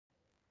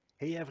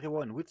Hey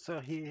everyone, Woodser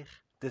here.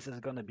 This is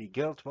gonna be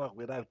Guild War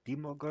without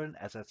demogorgen,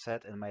 as I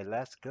said in my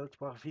last Guild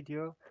War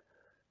video.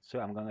 So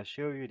I'm gonna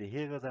show you the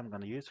heroes I'm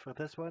gonna use for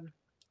this one.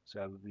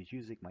 So I will be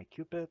using my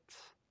Cupid,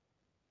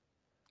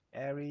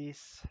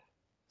 Ares,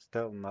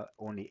 still not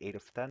only 8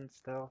 of 10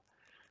 still,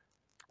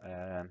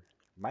 um,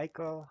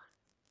 Michael,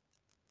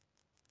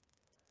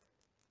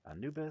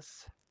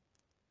 Anubis,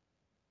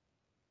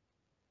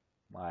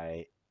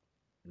 my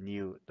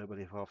new double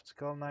evolved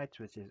Skull Knight,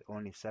 which is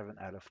only 7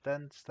 out of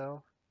 10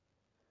 still,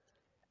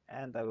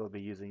 and I will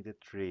be using the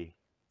tree.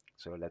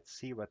 So let's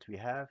see what we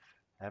have.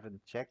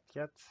 Haven't checked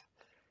yet.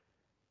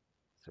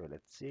 So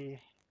let's see.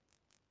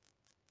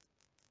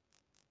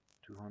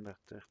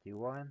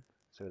 231.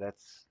 So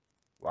that's,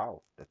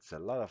 wow, that's a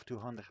lot of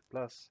 200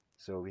 plus.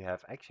 So we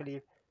have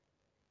actually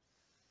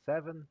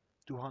 7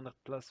 200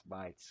 plus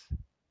bytes.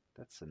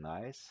 That's a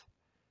nice.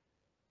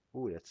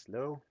 Ooh, that's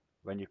low.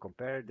 When you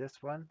compare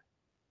this one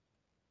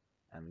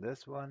and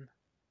this one,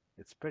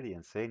 it's pretty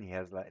insane.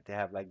 They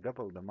have like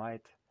double the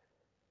might.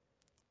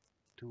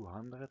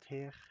 200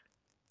 here.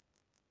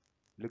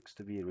 Looks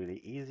to be really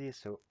easy.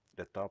 So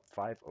the top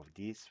 5 of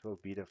these will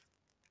be the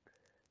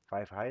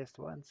 5 highest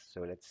ones.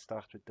 So let's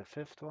start with the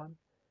 5th one.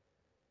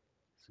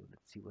 So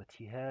let's see what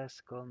he has.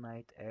 Skull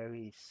Knight,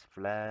 Ares,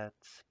 Flat,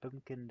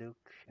 Pumpkin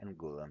Duke, and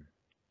Golem.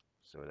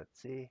 So let's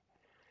see.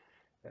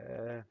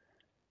 Uh,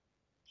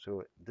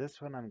 so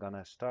this one I'm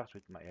gonna start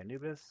with my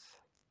Anubis,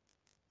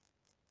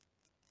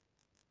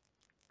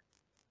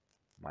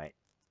 my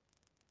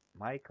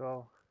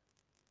Michael.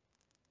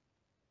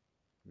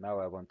 Now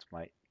I want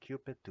my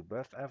Cupid to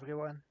buff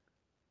everyone.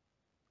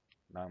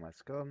 Now my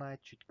Skull Knight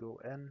should go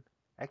in.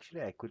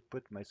 Actually, I could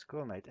put my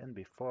Skull Knight in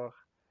before.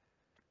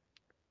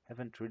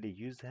 Haven't really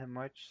used him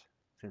much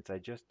since I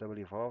just double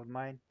evolved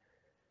mine.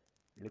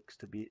 Looks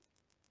to be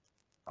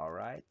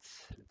alright.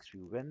 Looks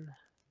we win.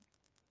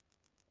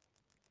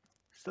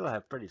 Still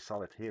have pretty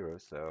solid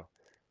heroes, so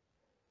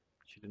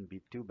shouldn't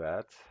be too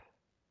bad.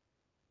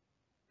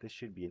 This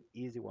should be an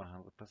easy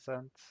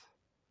 100%.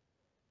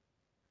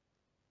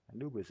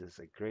 Anubis is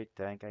a great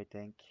tank, I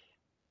think.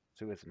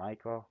 So is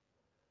Michael.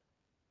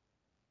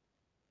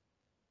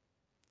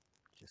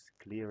 Just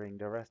clearing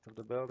the rest of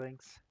the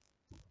buildings.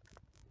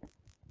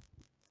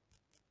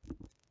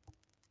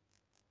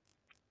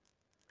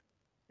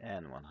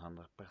 And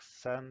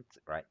 100%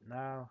 right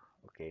now.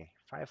 Okay,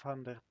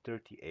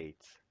 538.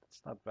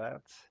 That's not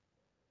bad.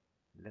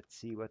 Let's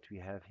see what we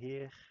have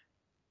here.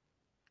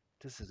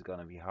 This is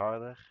gonna be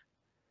harder.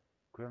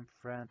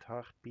 Grimfriend,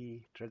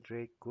 Harpy,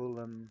 Tredrake,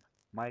 Golem,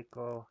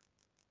 Michael.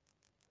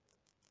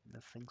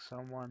 Missing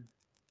someone.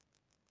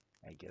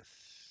 I guess.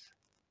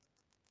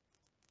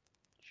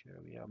 Sure,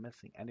 we are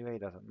missing. Anyway,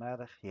 doesn't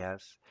matter. He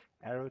has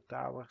arrow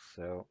tower,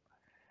 so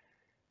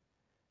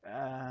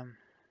I'm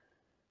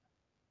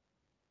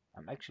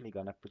actually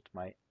gonna put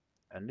my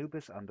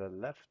Anubis on the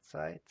left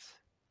side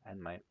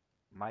and my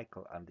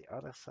Michael on the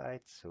other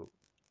side. So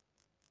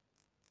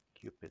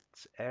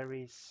Cupid's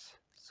Ares,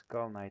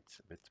 Skull Knight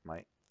with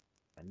my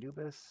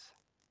Anubis.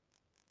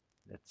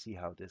 Let's see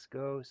how this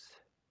goes.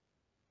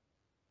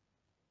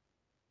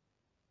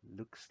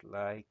 Looks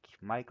like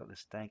Michael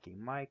is tanking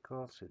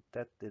Michael, so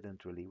that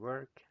didn't really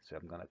work. So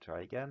I'm gonna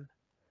try again.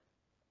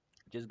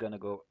 Just gonna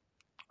go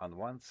on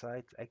one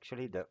side.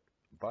 Actually, the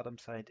bottom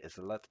side is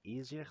a lot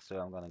easier, so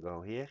I'm gonna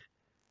go here.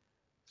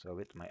 So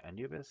with my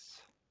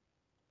Anubis,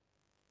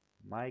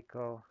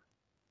 Michael.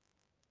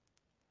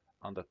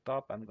 On the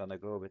top, I'm gonna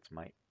go with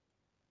my.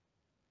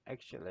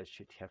 Actually, I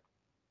should have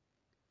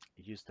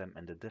used them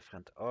in the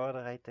different order,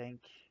 I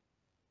think.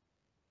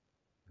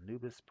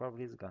 Anubis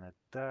probably is gonna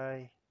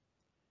die.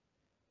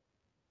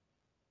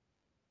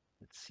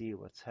 Let's see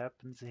what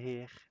happens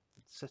here.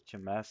 It's such a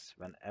mess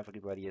when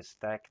everybody is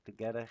stacked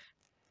together.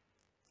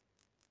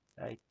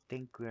 I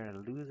think we're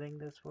losing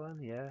this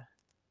one, yeah.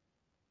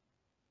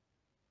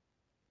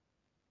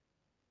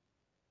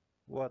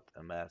 What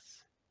a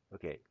mess.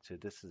 Okay, so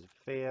this is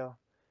a fail.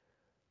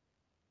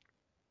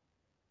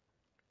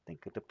 I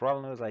think the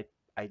problem is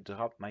I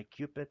dropped my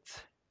Cupid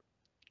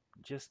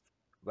just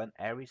when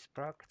Ares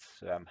procced,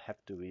 so I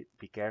have to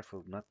be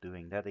careful not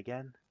doing that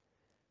again.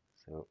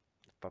 So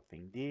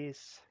popping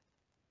these.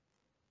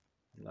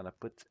 I'm gonna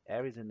put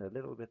Ares in a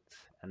little bit,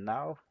 and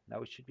now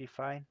it should be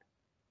fine.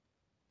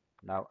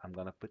 Now I'm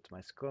gonna put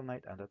my Skull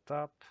Knight on the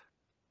top,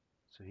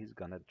 so he's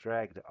gonna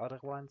drag the other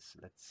ones.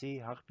 Let's see,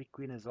 Harpy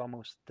Queen is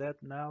almost dead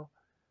now.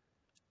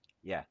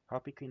 Yeah,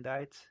 Harpy Queen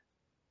died.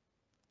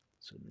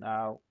 So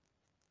now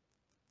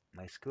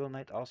my Skull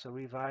Knight also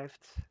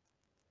revived.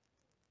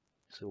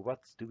 So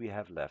what do we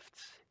have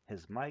left?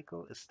 His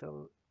Michael is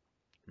still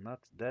not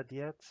dead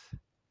yet.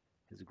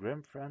 His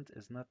Grim Friend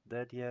is not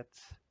dead yet.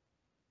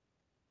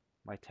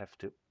 Might have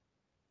to.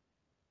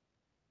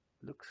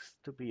 Looks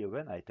to be a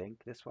win, I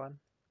think, this one.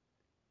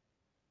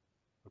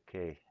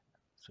 Okay,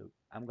 so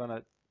I'm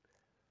gonna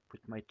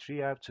put my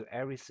tree out, so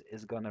Ares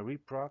is gonna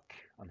reproc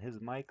on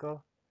his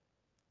Michael.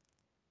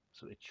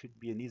 So it should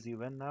be an easy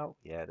win now.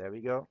 Yeah, there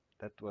we go.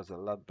 That was a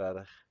lot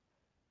better.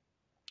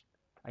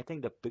 I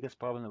think the biggest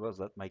problem was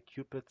that my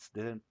cupids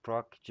didn't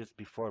proc just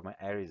before my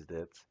Ares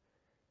did.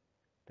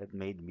 That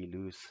made me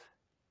lose.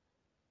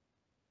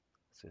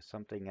 So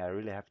something I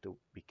really have to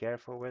be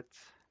careful with.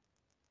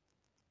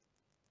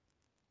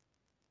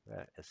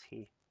 Where is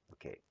he?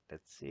 Okay,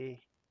 let's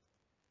see.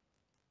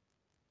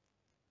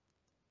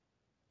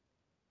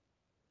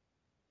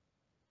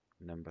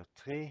 Number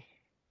 3.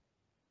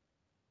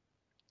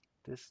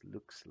 This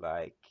looks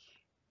like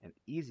an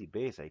easy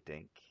base, I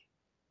think.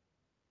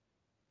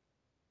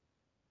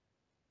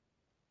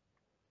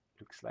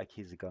 Looks like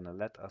he's gonna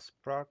let us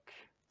proc.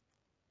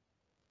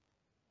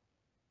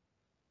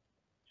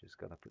 Just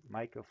gonna put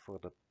Michael for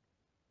the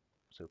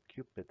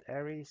Cupid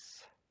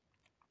Ares.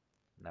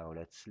 Now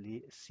let's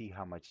see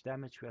how much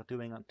damage we are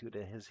doing onto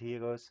his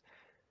heroes.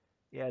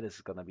 Yeah, this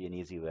is gonna be an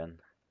easy win.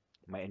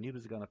 My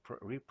Anubis is gonna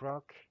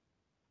reproc,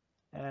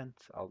 and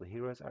all the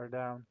heroes are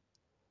down.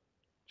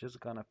 Just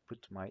gonna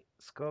put my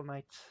Skull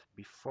Knight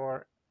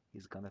before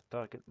he's gonna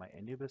target my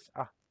Anubis.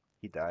 Ah,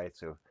 he died,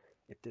 so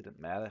it didn't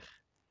matter.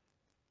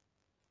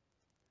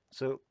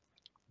 So,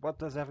 what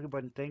does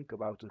everybody think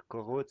about the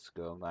Corrode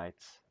Skull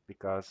Knight?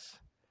 Because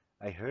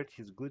I heard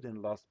he's good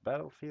in Lost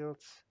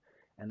Battlefields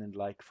and in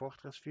like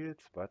Fortress Field,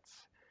 but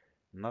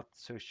not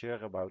so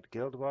sure about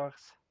Guild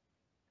Wars.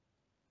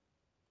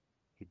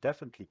 He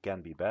definitely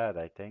can be bad,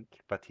 I think,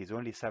 but he's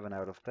only 7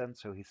 out of 10,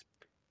 so he's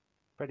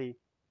pretty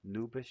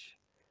noobish,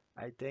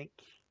 I think.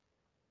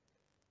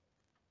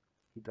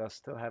 He does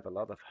still have a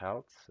lot of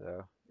health,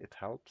 so it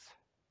helps.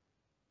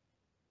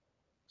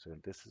 So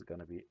this is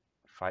gonna be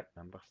fight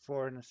number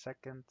 4 in a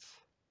second.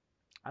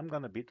 I'm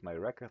gonna beat my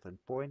record in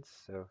points,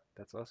 so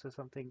that's also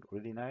something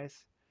really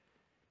nice.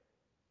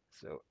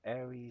 So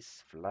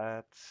Ares,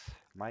 Vlad,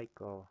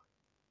 Michael,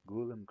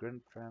 Golem,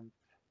 Grimfriend,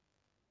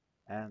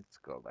 and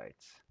Skull Knight.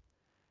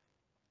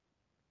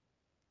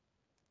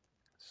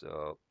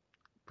 So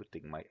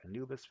putting my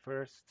Anubis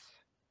first.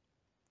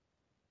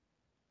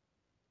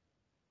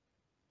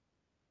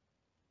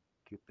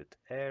 Cupid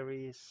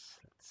Ares,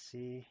 let's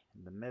see,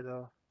 in the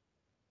middle.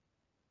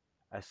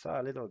 I saw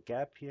a little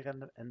gap here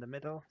in the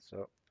middle,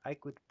 so I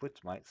could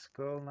put my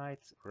Skull Knight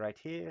right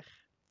here.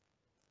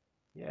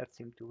 Yeah, it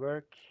seemed to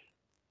work.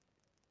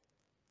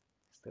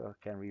 Still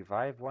can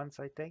revive once,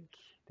 I think.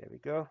 There we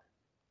go.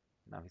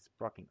 Now he's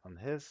proccing on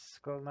his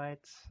Skull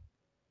Knight.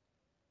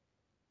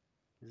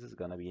 This is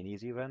gonna be an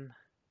easy win.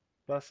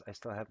 Plus, I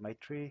still have my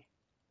tree.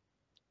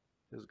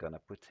 Just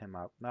gonna put him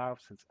out now,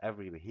 since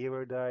every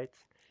hero died.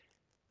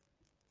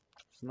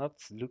 It's not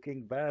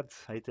looking bad,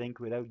 I think,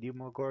 without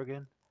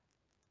demogorgen.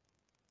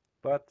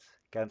 But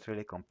can't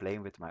really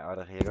complain with my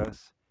other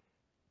heroes.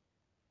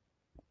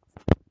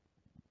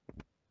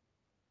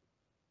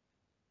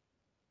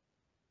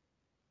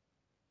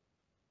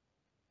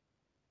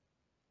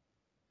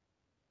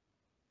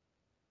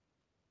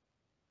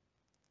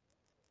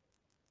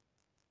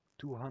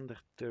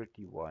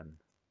 $231.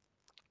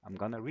 I'm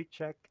gonna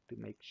recheck to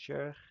make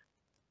sure.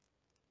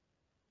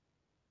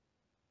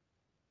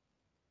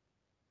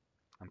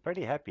 I'm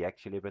pretty happy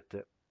actually with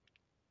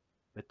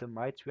the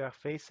mites we are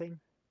facing.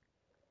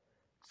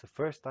 It's the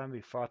first time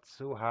we fought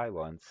so high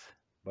once,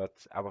 but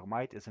our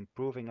might is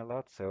improving a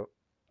lot, so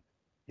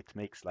it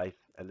makes life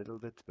a little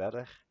bit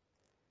better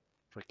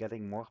for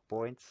getting more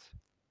points.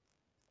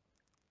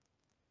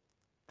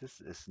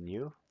 This is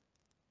new.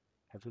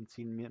 Haven't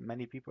seen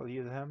many people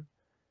use him.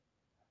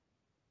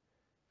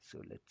 So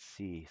let's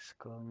see.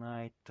 Skull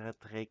Knight, Red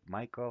Drake,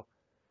 Michael.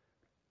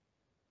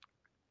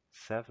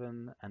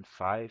 7 and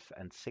 5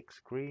 and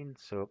 6 green.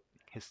 So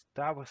his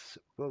towers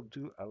will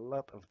do a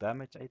lot of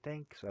damage, I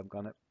think. So I'm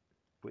gonna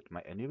put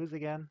my Anubis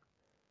again.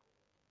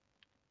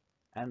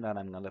 And then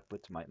I'm gonna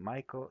put my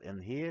Michael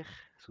in here.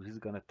 So he's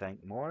gonna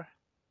tank more.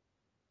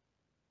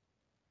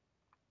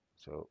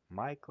 So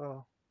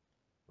Michael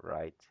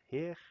right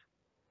here.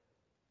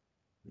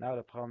 Now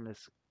the problem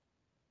is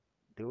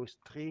those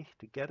 3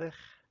 together.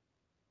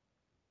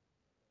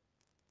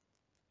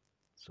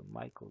 So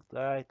Michael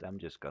died. I'm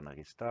just gonna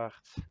restart.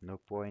 No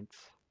point.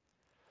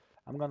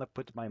 I'm gonna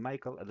put my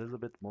Michael a little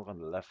bit more on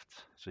the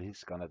left, so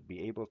he's gonna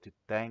be able to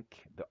tank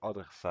the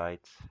other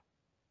side.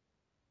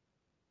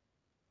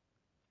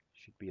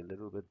 Should be a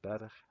little bit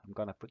better. I'm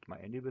gonna put my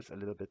Anubis a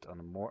little bit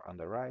more on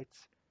the right.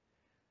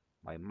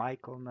 My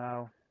Michael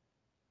now.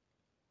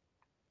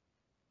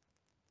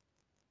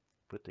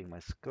 Putting my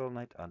Skull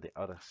Knight on the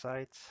other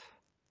side.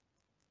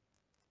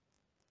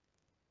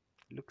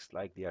 Looks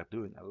like they are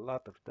doing a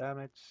lot of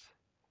damage.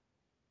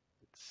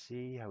 Let's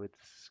see how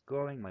it's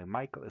going. My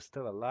Michael is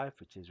still alive,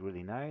 which is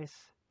really nice.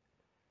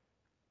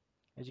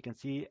 As you can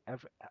see,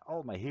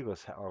 all my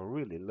heroes are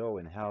really low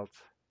in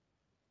health.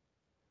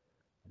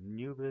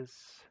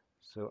 Anubis.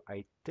 So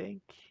I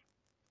think,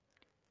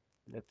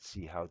 let's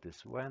see how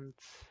this went.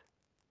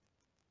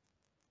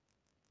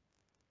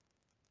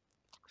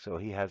 So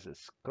he has a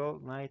Skull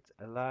Knight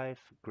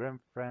alive,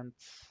 Grimfriend.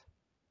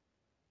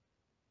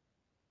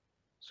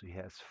 So he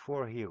has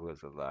 4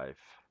 heroes alive.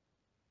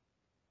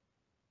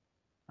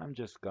 I'm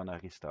just gonna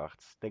restart.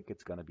 Think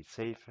it's gonna be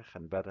safer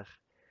and better.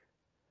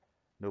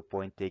 No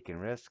point taking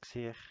risks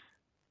here.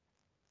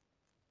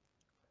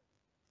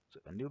 So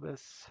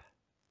Anubis.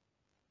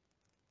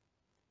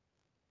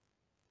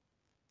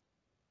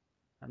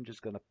 I'm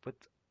just gonna put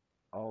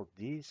all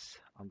these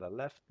on the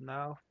left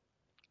now,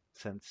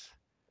 since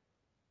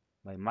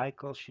my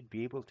Michael should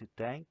be able to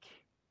tank.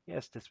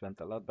 Yes, this went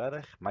a lot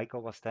better.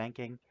 Michael was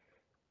tanking,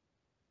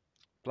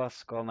 plus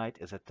Skull Knight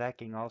is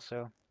attacking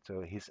also,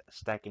 so he's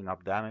stacking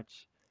up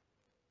damage.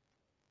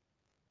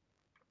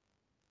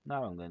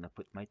 Now I'm gonna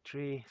put my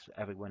tree, so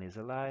everyone is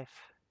alive.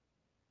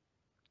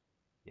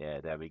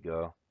 Yeah, there we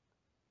go.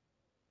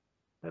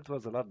 That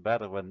was a lot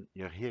better when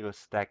your heroes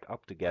stack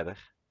up together.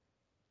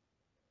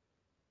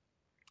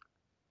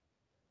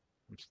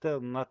 I'm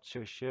still not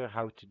so sure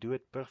how to do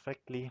it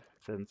perfectly,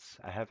 since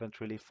I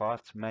haven't really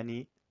fought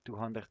many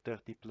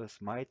 230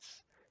 plus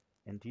mites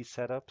in these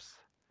setups,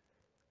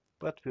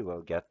 but we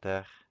will get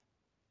there.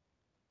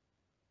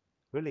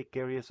 Really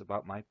curious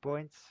about my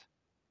points.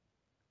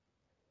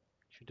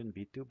 Shouldn't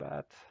be too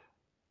bad.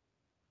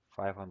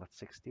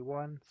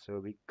 561, so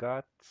we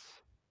got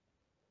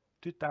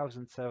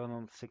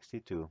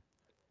 2762.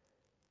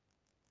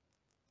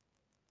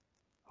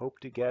 Hope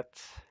to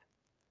get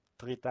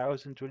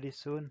 3000 really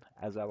soon,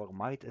 as our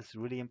might is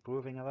really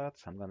improving a lot.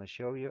 I'm gonna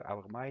show you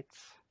our might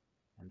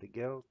and the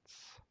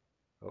guilds.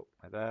 Oh,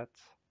 my bad.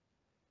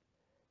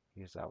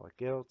 Here's our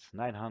guild,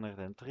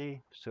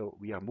 903, so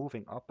we are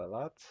moving up a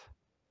lot.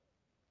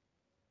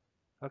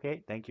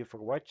 Okay, thank you for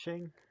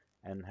watching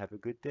and have a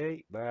good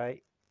day.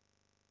 Bye.